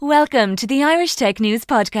Welcome to the Irish Tech News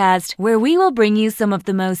podcast, where we will bring you some of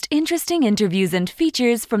the most interesting interviews and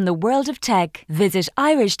features from the world of tech. Visit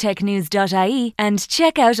irishtechnews.ie and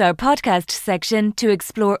check out our podcast section to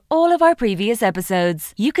explore all of our previous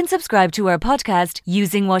episodes. You can subscribe to our podcast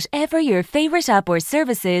using whatever your favourite app or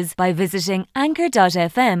service is by visiting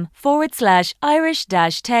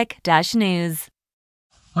anchor.fm/Irish-tech-news.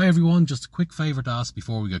 Hi everyone, just a quick favour to ask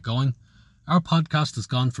before we get going. Our podcast has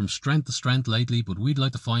gone from strength to strength lately, but we'd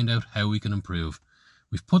like to find out how we can improve.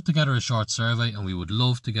 We've put together a short survey and we would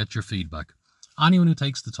love to get your feedback. Anyone who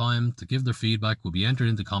takes the time to give their feedback will be entered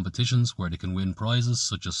into competitions where they can win prizes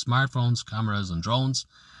such as smartphones, cameras and drones.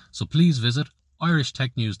 So please visit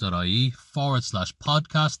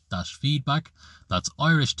irishtechnews.ie/podcast-feedback. That's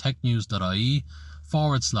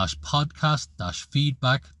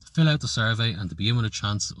irishtechnews.ie/podcast-feedback to fill out the survey and to be in with a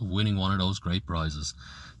chance of winning one of those great prizes.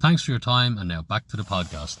 Thanks for your time, and now back to the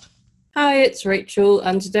podcast. Hi, it's Rachel,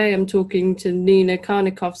 and today I'm talking to Nina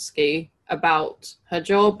Karnikowski about her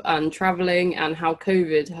job and travelling and how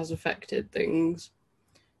COVID has affected things.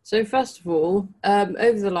 So first of all,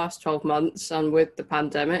 over the last 12 months and with the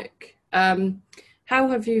pandemic, how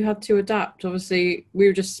have you had to adapt? Obviously, we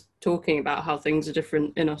were just talking about how things are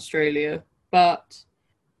different in Australia, but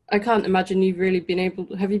I can't imagine have you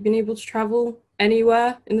been able to travel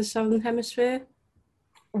anywhere in the Southern Hemisphere?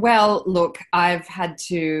 Well, look, I've had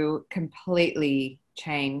to completely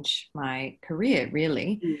change my career,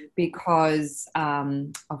 really, because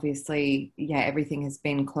obviously, everything has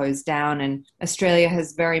been closed down and Australia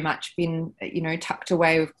has very much been, tucked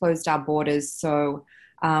away. We've closed our borders. So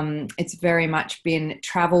it's very much been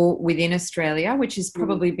travel within Australia, which has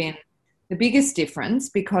probably been the biggest difference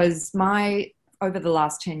because over the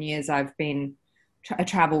last 10 years, I've been a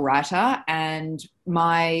travel writer, and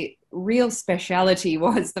my real speciality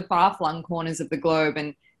was the far-flung corners of the globe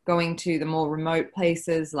and going to the more remote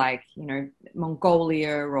places like,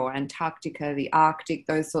 Mongolia or Antarctica, the Arctic,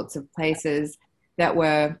 those sorts of places that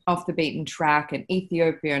were off the beaten track, and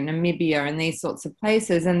Ethiopia and Namibia and these sorts of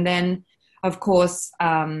places. And then, of course,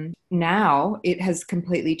 now it has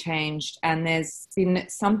completely changed, and there's been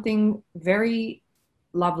something very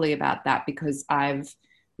lovely about that because I've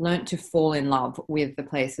learnt to fall in love with the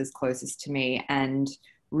places closest to me and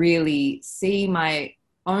really see my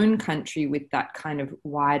own country with that kind of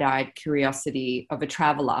wide-eyed curiosity of a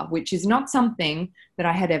traveller, which is not something that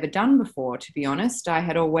I had ever done before, to be honest. I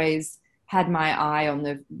had always had my eye on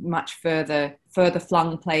the much further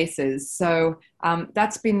flung places. So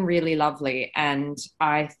that's been really lovely, and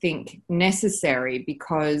I think necessary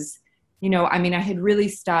because, I had really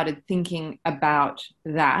started thinking about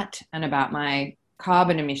that and about my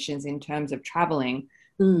carbon emissions in terms of traveling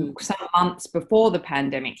some months before the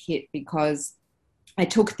pandemic hit, because I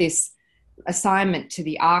took this assignment to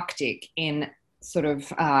the Arctic in sort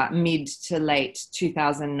of mid to late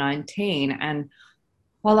 2019. And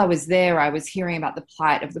while I was there, I was hearing about the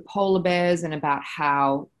plight of the polar bears and about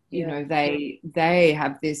how, they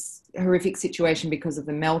have this horrific situation because of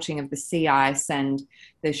the melting of the sea ice and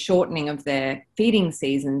the shortening of their feeding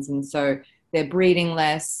seasons. And so they're breeding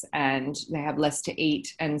less and they have less to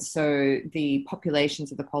eat. And so the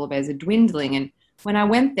populations of the polar bears are dwindling. And when I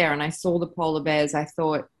went there and I saw the polar bears, I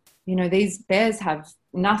thought, these bears have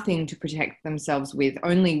nothing to protect themselves with.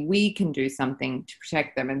 Only we can do something to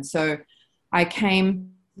protect them. And so I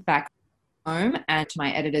came back home and to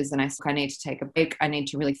my editors and I said, I need to take a break. I need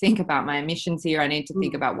to really think about my emissions here. I need to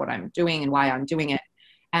think about what I'm doing and why I'm doing it.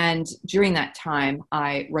 And during that time,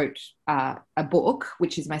 I wrote a book,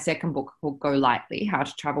 which is my second book, called Go Lightly, How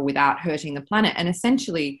to Travel Without Hurting the Planet. And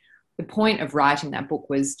essentially, the point of writing that book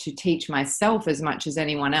was to teach myself as much as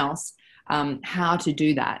anyone else how to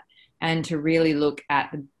do that and to really look at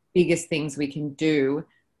the biggest things we can do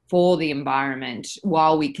for the environment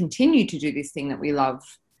while we continue to do this thing that we love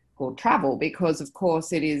called travel, because of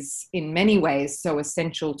course it is in many ways so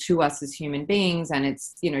essential to us as human beings, and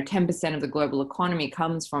it's 10% of the global economy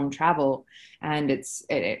comes from travel, and it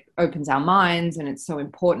opens our minds, and it's so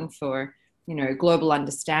important for global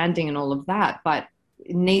understanding and all of that, but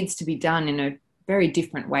it needs to be done in a very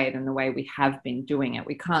different way than the way we have been doing it.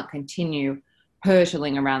 We can't continue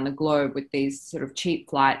hurtling around the globe with these sort of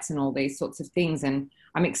cheap flights and all these sorts of things, and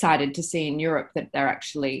I'm excited to see in Europe that they're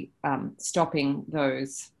actually stopping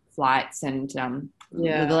those flights and the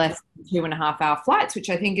less than 2.5 hour flights, which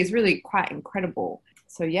I think is really quite incredible.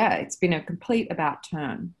 So it's been a complete about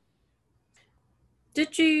turn.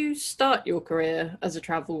 Did you start your career as a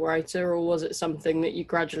travel writer, or was it something that you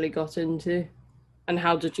gradually got into? And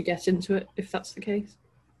how did you get into it, if that's the case?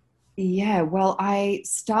 Yeah, well, I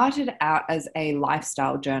started out as a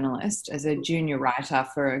lifestyle journalist, as a junior writer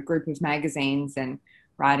for a group of magazines, and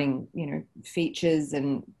writing, features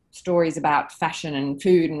and stories about fashion and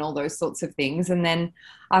food and all those sorts of things. And then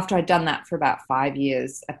after I'd done that for about 5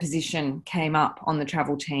 years, a position came up on the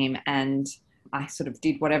travel team, and I sort of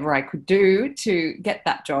did whatever I could do to get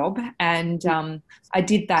that job. And I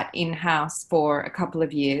did that in-house for a couple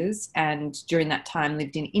of years. And during that time,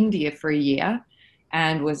 lived in India for a year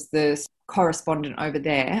and was the correspondent over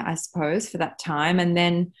there, I suppose, for that time. And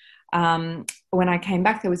then when I came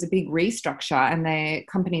back, there was a big restructure, and the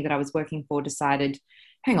company that I was working for decided,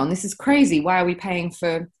 hang on, this is crazy. Why are we paying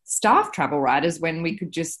for staff travel writers when we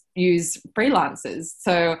could just use freelancers?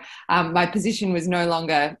 So my position was no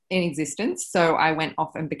longer in existence. So I went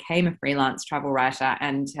off and became a freelance travel writer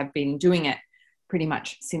and have been doing it pretty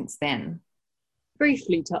much since then.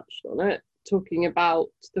 Briefly touched on it, talking about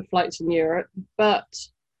the flights in Europe, but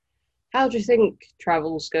how do you think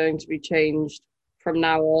travel's going to be changed from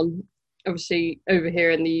now on? Obviously, over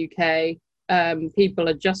here in the UK, people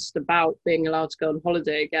are just about being allowed to go on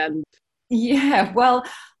holiday again. Yeah, well,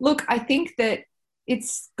 look, I think that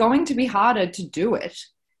it's going to be harder to do it,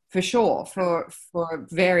 for sure, for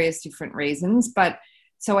various different reasons. But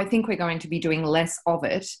so I think we're going to be doing less of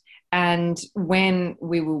it. And when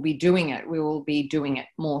we will be doing it, we will be doing it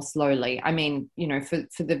more slowly. I mean,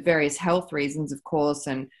 for the various health reasons, of course,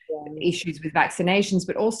 and issues with vaccinations,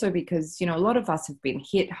 but also because, a lot of us have been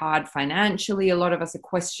hit hard financially. A lot of us are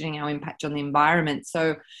questioning our impact on the environment.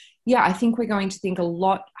 So, yeah, I think we're going to think a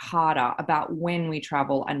lot harder about when we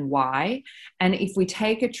travel and why. And if we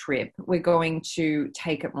take a trip, we're going to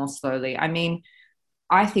take it more slowly. I mean,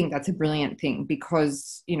 I think that's a brilliant thing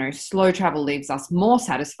because, slow travel leaves us more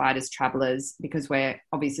satisfied as travelers because we're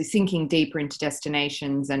obviously sinking deeper into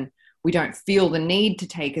destinations and we don't feel the need to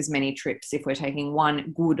take as many trips if we're taking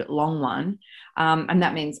one good long one. And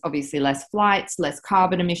that means obviously less flights, less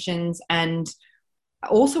carbon emissions, and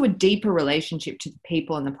also a deeper relationship to the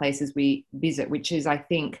people and the places we visit, which is, I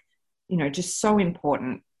think, just so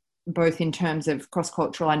important, both in terms of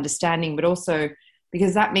cross-cultural understanding, but also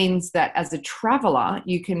because that means that as a traveler,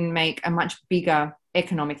 you can make a much bigger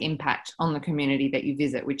economic impact on the community that you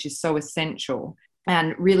visit, which is so essential.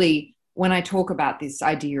 And really, when I talk about this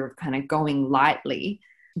idea of kind of going lightly,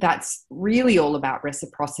 that's really all about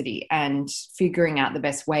reciprocity and figuring out the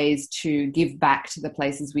best ways to give back to the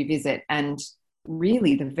places we visit. And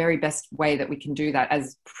really the very best way that we can do that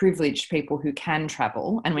as privileged people who can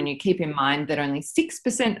travel. And when you keep in mind that only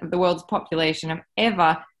 6% of the world's population have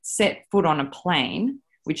ever set foot on a plane,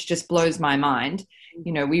 which just blows my mind,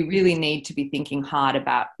 we really need to be thinking hard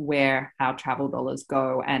about where our travel dollars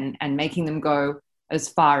go and making them go as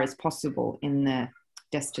far as possible in the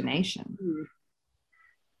destination.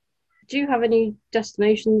 Do you have any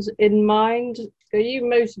destinations in mind? Are you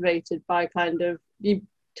motivated by you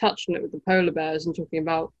touched on it with the polar bears and talking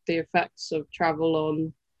about the effects of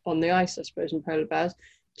travel on the ice, I suppose, and polar bears?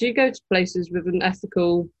 Do you go to places with an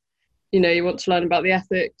ethical, you want to learn about the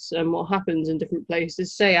ethics and what happens in different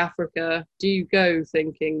places, say Africa? Do you go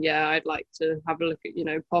thinking, yeah, I'd like to have a look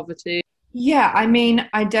at, poverty? Yeah, I mean,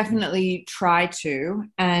 I definitely try to.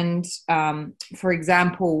 And for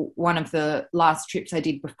example, one of the last trips I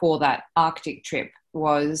did before that Arctic trip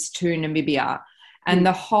was to Namibia. And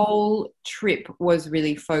the whole trip was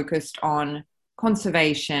really focused on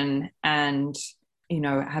conservation and,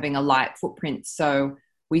 having a light footprint. So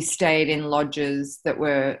we stayed in lodges that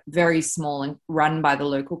were very small and run by the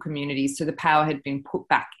local communities. So the power had been put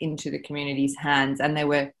back into the community's hands, and they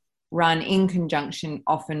were run in conjunction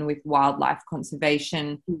often with wildlife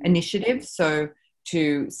conservation initiatives. So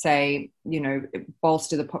to say,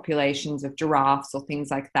 bolster the populations of giraffes or things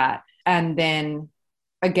like that. And then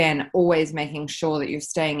again, always making sure that you're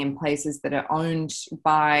staying in places that are owned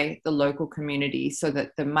by the local community so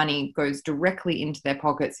that the money goes directly into their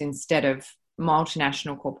pockets instead of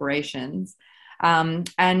multinational corporations. And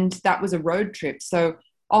that was a road trip. So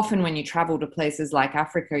often when you travel to places like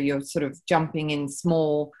Africa, you're sort of jumping in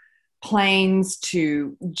small planes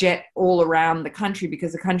to jet all around the country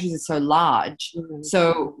because the countries are so large.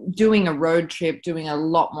 So doing a road trip, doing a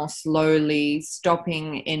lot more slowly,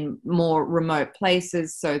 stopping in more remote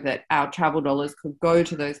places so that our travel dollars could go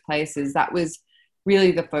to those places, that was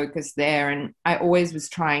really the focus there. And I always was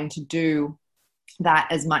trying to do that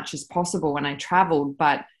as much as possible when I traveled,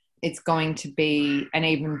 but it's going to be an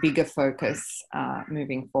even bigger focus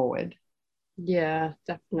moving forward. Yeah,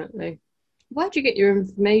 definitely. Where do you get your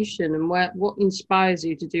information and what inspires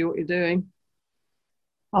you to do what you're doing?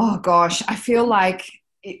 Oh gosh, I feel like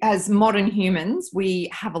as modern humans, we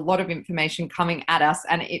have a lot of information coming at us,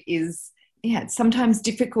 and it's sometimes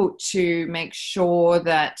difficult to make sure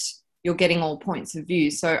that you're getting all points of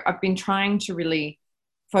view. So I've been trying to really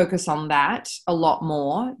focus on that a lot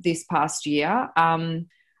more this past year.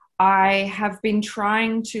 I have been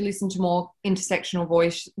trying to listen to more intersectional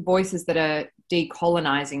voices that are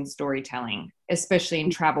decolonizing storytelling, especially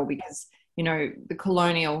in travel, because, you know, the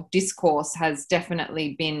colonial discourse has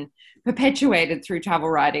definitely been perpetuated through travel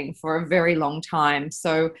writing for a very long time.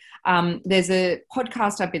 So there's a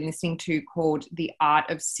podcast I've been listening to called The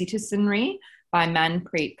Art of Citizenry by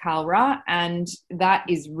Manpreet Kalra, and that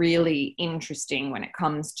is really interesting when it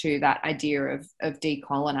comes to that idea of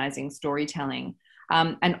decolonizing storytelling.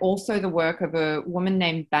 And also the work of a woman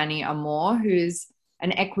named Bani Amor, who's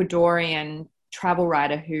an Ecuadorian travel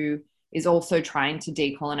writer who is also trying to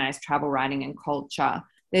decolonize travel writing and culture.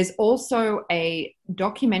 There's also a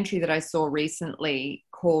documentary that I saw recently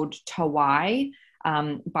called Tawai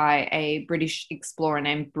by a British explorer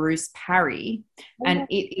named Bruce Parry. And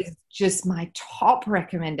it is just my top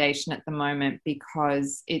recommendation at the moment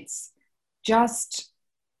because it's just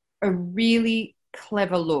a really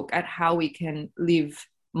clever look at how we can live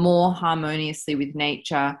more harmoniously with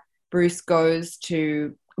nature. Bruce goes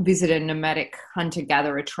to visit a nomadic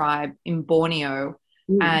hunter-gatherer tribe in Borneo,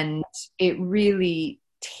 and it really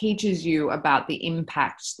teaches you about the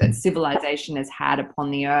impact that civilization has had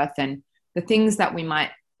upon the earth and the things that we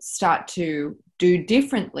might start to do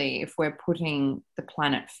differently if we're putting the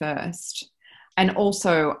planet first. And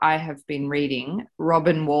also I have been reading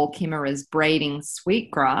Robin Wall Kimmerer's Braiding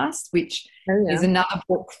Sweetgrass, which is another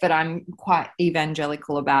book that I'm quite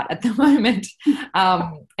evangelical about at the moment.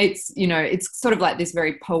 It's, you know, it's sort of like this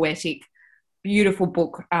very poetic, beautiful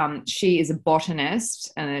book. She is a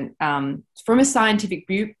botanist and from a scientific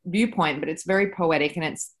viewpoint, but it's very poetic, and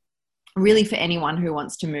it's really for anyone who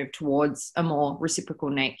wants to move towards a more reciprocal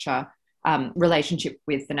nature relationship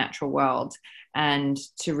with the natural world, and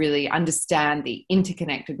to really understand the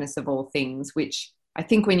interconnectedness of all things, which I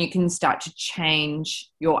think when you can start to change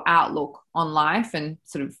your outlook on life and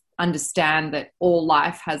sort of understand that all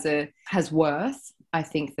life has worth, I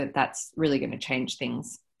think that that's really going to change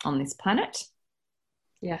things on this planet.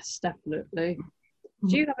 Yes, definitely.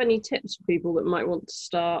 Do you have any tips for people that might want to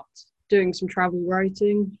start doing some travel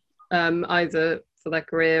writing, either for their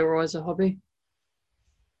career or as a hobby?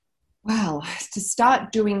 Well, to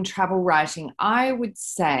start doing travel writing, I would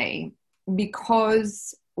say,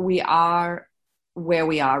 because we are where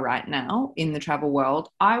we are right now in the travel world,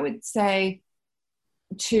 I would say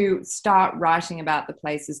to start writing about the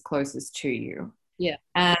places closest to you. Yeah.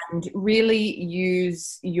 And really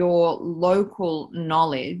use your local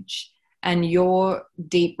knowledge and your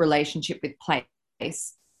deep relationship with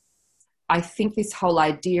place. I think this whole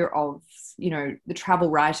idea of, you know, the travel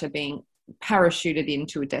writer being parachuted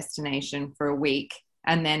into a destination for a week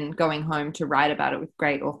and then going home to write about it with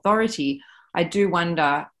great authority, I do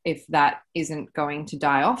wonder if that isn't going to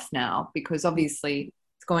die off now, because obviously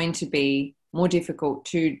it's going to be more difficult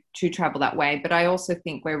to travel that way. But I also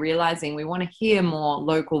think we're realizing we want to hear more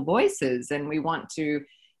local voices, and we want to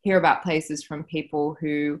hear about places from people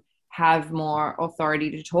who have more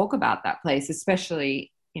authority to talk about that place,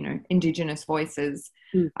 especially, you know, Indigenous voices.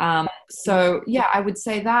 So yeah, I would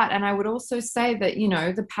say that. And I would also say that, you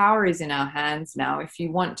know, the power is in our hands now. If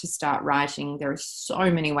you want to start writing, there are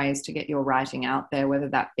so many ways to get your writing out there, whether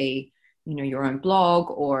that be, you know, your own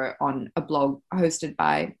blog or on a blog hosted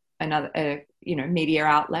by another, you know, media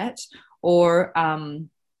outlet, or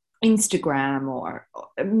Instagram, or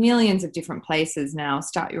millions of different places now.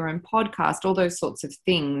 Start your own podcast, all those sorts of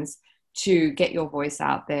things to get your voice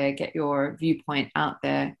out there, get your viewpoint out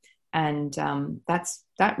there. And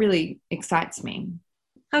that really excites me.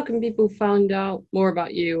 How can people find out more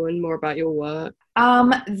about you and more about your work?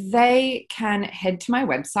 They can head to my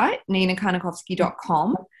website,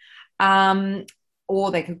 ninakarnikowski.com,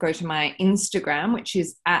 or they could go to my Instagram, which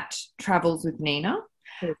is @travelswithnina,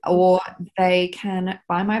 or they can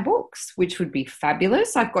buy my books, which would be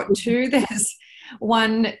fabulous. I've got two. There's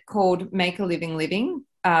one called Make a Living,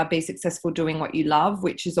 Be Successful Doing What You Love,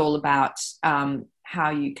 which is all about how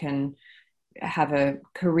you can have a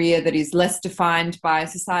career that is less defined by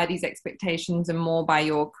society's expectations and more by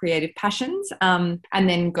your creative passions. And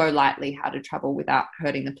then Go Lightly, How to Travel Without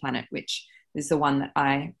Hurting the Planet, which is the one that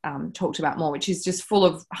I talked about more, which is just full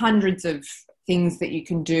of hundreds of things that you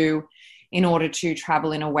can do in order to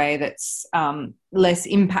travel in a way that's less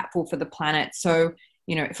impactful for the planet. So,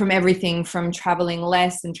 you know, from everything from traveling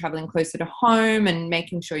less and traveling closer to home and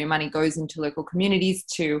making sure your money goes into local communities,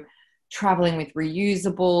 to traveling with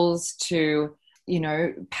reusables, to, you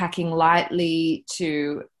know, packing lightly,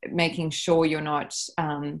 to making sure you're not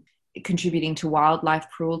contributing to wildlife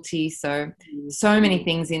cruelty. So many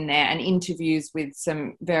things in there, and interviews with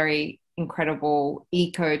some very incredible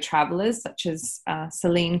eco travelers such as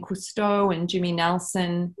Celine Cousteau and Jimmy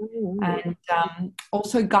Nelson, and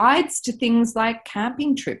also guides to things like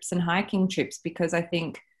camping trips and hiking trips, because I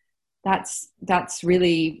think that's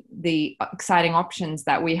really the exciting options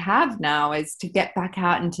that we have now, is to get back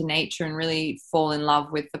out into nature and really fall in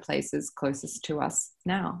love with the places closest to us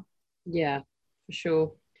now. Yeah, for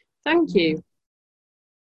sure. Thank you.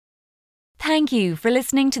 Thank you for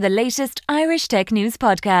listening to the latest Irish Tech News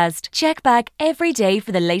podcast. Check back every day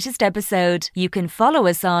for the latest episode. You can follow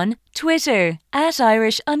us on Twitter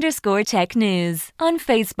 @Irish_Tech News, on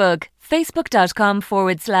Facebook,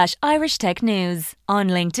 facebook.com/Irish Tech News, on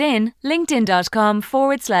LinkedIn,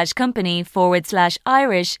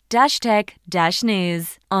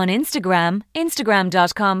 linkedin.com/company/Irish-Tech-News, on Instagram,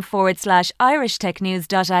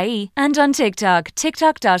 instagram.com/IrishTechNews.ie, and on TikTok,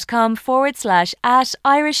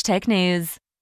 tiktok.com/@Irish Tech News.